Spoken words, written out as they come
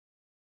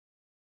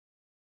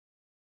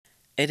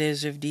It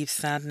is with deep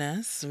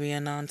sadness we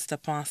announce the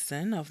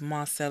passing of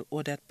Marcelle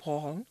Odet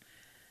Paul,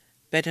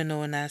 better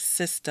known as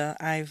Sister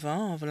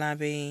Iva of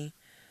L'Abbaye,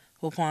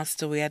 who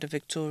passed away at the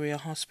Victoria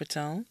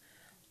Hospital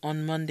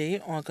on Monday,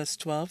 August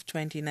 12,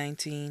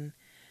 2019,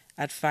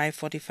 at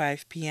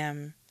 5:45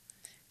 p.m.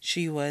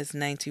 She was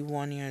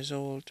 91 years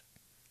old.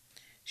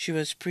 She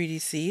was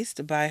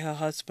predeceased by her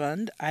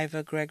husband,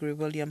 Ivor Gregory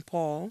William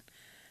Paul,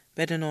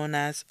 better known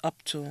as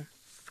Upto.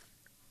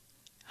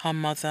 Her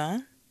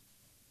mother,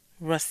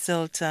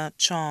 Rasilta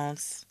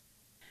Charles,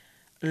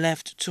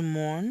 left to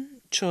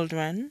mourn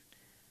children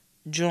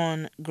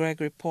John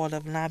Gregory Paul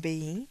of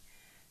L'Abbaye,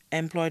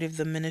 employed with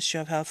the Ministry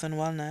of Health and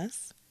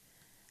Wellness,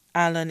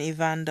 Alan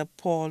Evander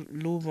Paul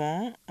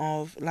Lubon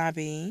of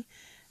L'Abbaye,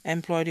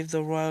 employed with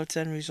the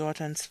Royalton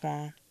Resort and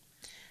Spa,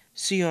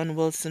 Sion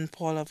Wilson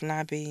Paul of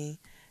L'Abbaye,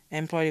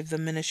 employed with the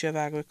Ministry of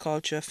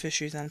Agriculture,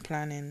 Fisheries and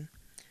Planning,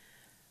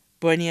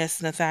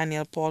 Bernice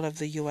Nathaniel Paul of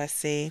the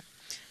USA,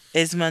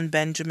 Ismond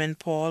Benjamin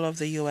Paul of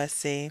the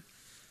USA,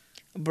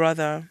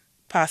 brother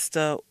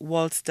Pastor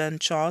Walston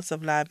Charles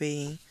of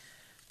L'Abbaye,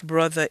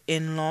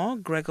 brother-in-law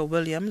Gregor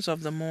Williams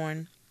of the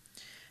Morn,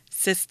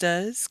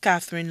 sisters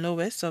Catherine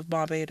Lewis of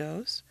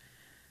Barbados,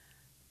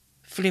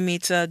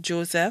 Flimita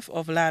Joseph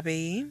of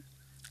L'Abbaye,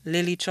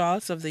 Lily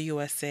Charles of the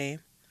USA,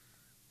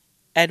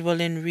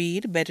 Edwelyn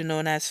Reed, better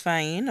known as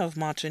Fine of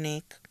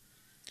Martinique,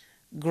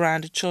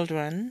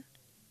 grandchildren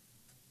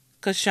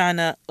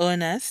Kashana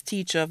Ernest,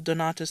 teacher of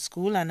Donata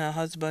School, and her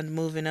husband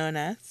Moving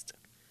Ernest,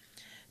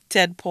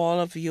 Ted Paul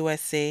of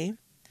USA,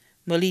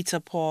 Melita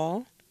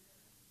Paul,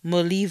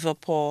 Moliva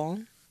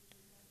Paul,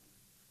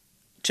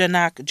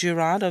 Janak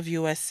Girard of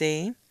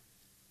USA,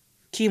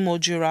 Kimo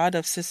Girard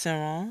of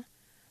Cicero,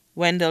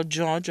 Wendell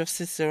George of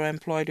Cicero,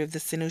 employed with the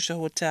Sinusha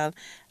Hotel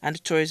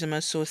and Tourism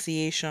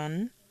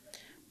Association,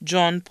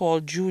 John Paul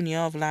Jr.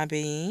 of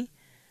L'Abbaye,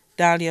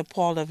 Dahlia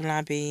Paul of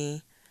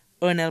L'Abbaye,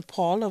 Ernel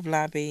Paul of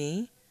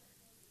L'Abbaye,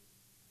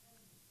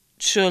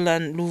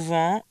 Cherlin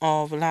Louvain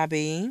of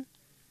L'Abbaye,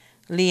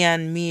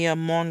 Leanne Mia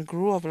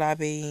Mongrou of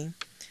L'Abbaye,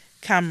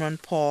 Cameron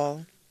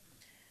Paul.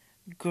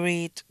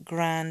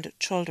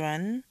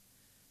 Great-grandchildren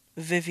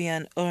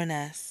Vivian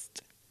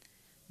Ernest,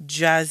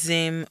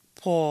 Jazim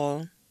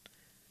Paul,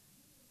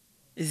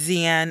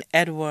 Zian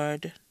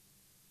Edward,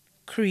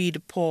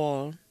 Creed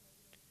Paul,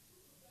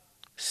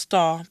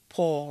 Star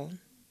Paul.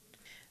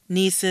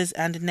 Nieces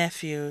and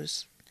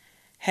nephews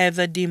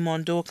Heather D.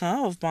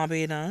 Mondoka of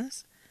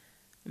Barbados,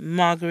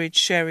 Margaret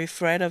Sherry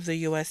Fred of the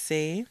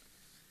USA,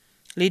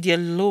 Lydia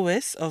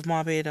Lewis of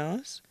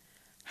Barbados,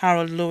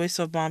 Harold Lewis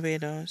of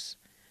Barbados,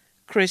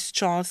 Chris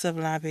Charles of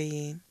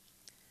L'Abbaye,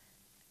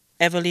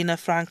 Evelina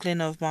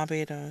Franklin of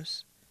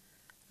Barbados,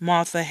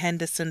 Martha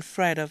Henderson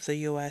Fred of the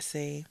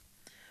USA,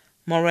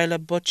 Morella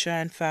Butcher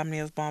and family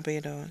of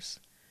Barbados,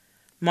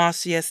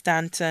 Marcia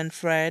Stanton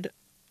Fred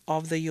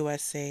of the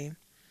USA,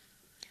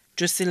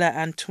 Drusilla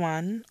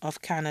Antoine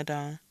of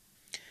Canada,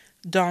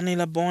 Donnie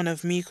LeBon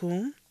of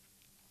Miku,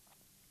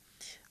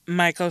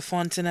 Michael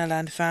Fontenelle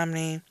and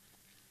family,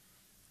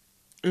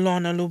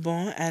 Lorna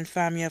Lubon and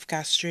family of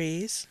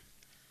Castries,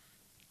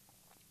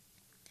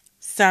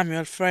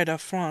 Samuel Fred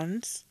of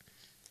France,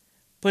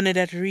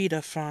 Bernadette Reed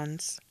of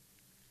France,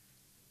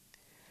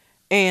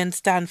 Ian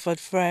Stanford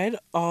Fred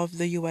of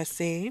the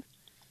USA,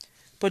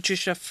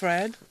 Patricia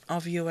Fred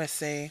of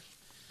USA,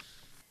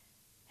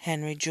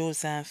 Henry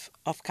Joseph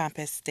of Camp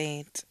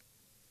State.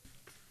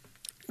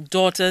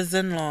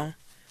 Daughters-in-law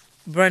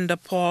Brenda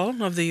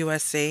Paul of the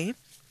USA,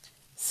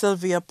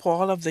 Sylvia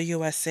Paul of the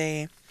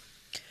USA,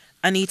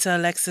 Anita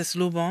Alexis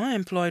Lubon,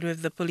 employed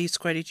with the Police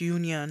Credit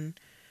Union,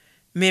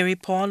 Mary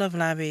Paul of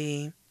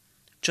L'Abbaye,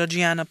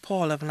 Georgiana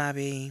Paul of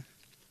L'Abbaye.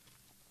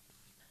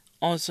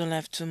 Also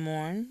left to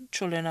mourn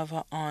children of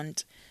her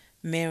aunt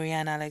Mary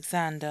Ann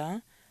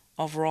Alexander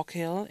of Rock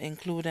Hill,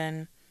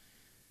 including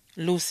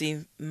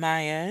Lucy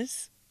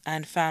Myers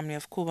and family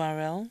of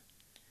Cubarel,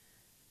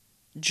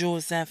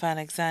 Joseph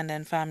Alexander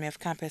and family of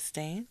Camp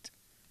Estate,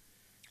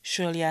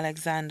 Shirley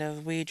Alexander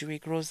of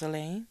Wadrick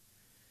Rosalie,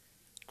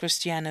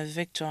 Christiana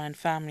Victor and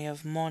family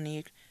of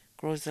Monique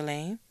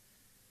Rosalie,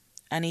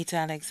 Anita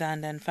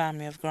Alexander and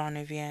family of Grand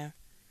Riviere,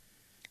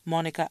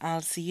 Monica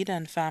Alcide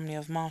and family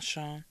of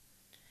Marshall,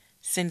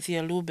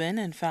 Cynthia Lubin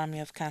and family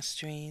of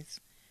Castries,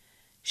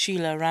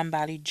 Sheila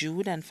Rambali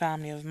Jude and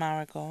family of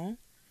Marigot,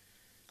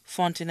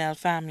 Fontenelle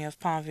family of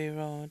Pavey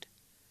Road,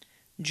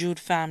 Jude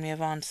family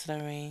of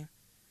Ancillary,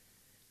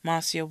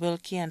 Marcia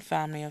Wilkie and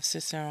family of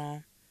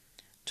Cicero,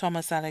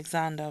 Thomas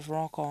Alexander of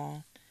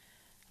Rockall,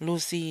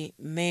 Lucy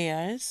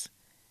Mayers,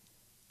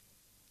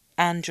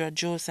 Andra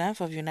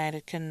Joseph of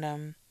United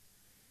Kingdom,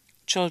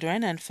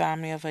 children and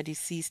family of a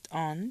deceased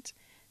aunt,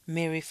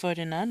 Mary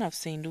Ferdinand of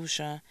St.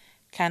 Lucia,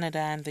 Canada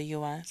and the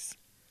U.S.,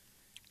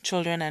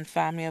 children and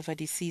family of a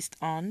deceased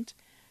aunt,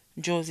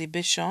 Josie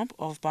Bishop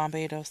of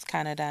Barbados,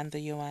 Canada and the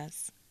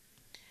U.S.,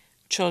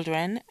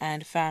 children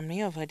and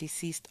family of her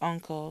deceased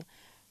uncle,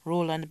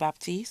 Roland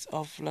Baptiste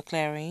of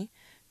Leclerc,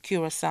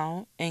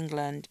 Curaçao,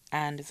 England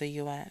and the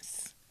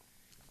U.S.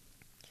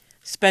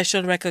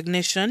 Special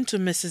recognition to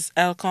Mrs.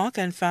 Elcock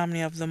and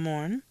family of the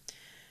Morn,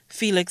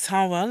 Felix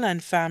Howell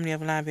and family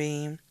of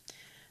l'Abbaye,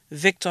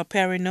 Victor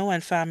Perrineau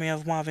and family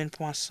of Marvin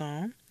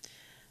Poisson,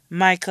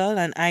 Michael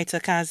and Ita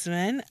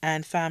Caswin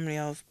and family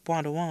of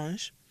Bois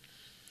d'Orange,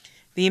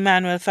 the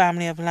Emmanuel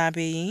family of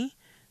l'Abbaye,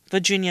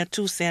 Virginia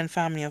Toussey and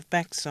family of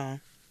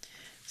Bexon.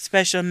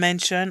 Special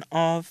mention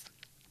of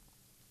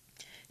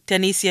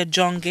Tenesia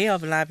Jonge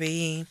of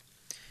l'Abbaye,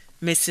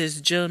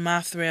 Mrs. Jill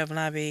Mathray of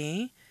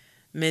l'Abbaye,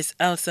 Miss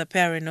Elsa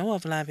Perrineau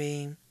of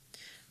l'Abbaye,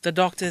 the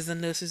doctors and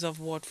nurses of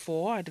Ward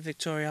 4 at the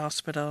Victoria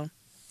Hospital.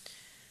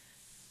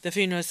 The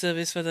funeral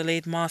service for the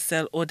late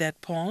Marcelle Odet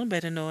Paul,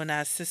 better known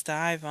as Sister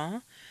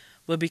Iva,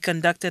 will be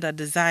conducted at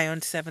the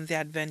Zion Seventh-day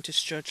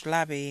Adventist Church,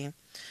 l'Abbaye,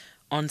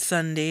 on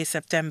Sunday,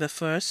 September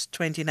 1st,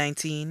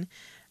 2019,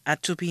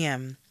 at 2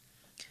 p.m.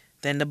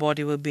 Then the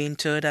body will be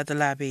interred at the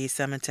l'Abbaye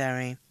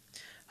Cemetery.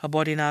 Her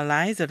body now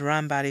lies at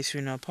Rambally's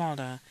Funeral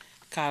Parlour,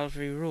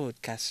 Calvary Road,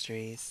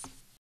 Castries.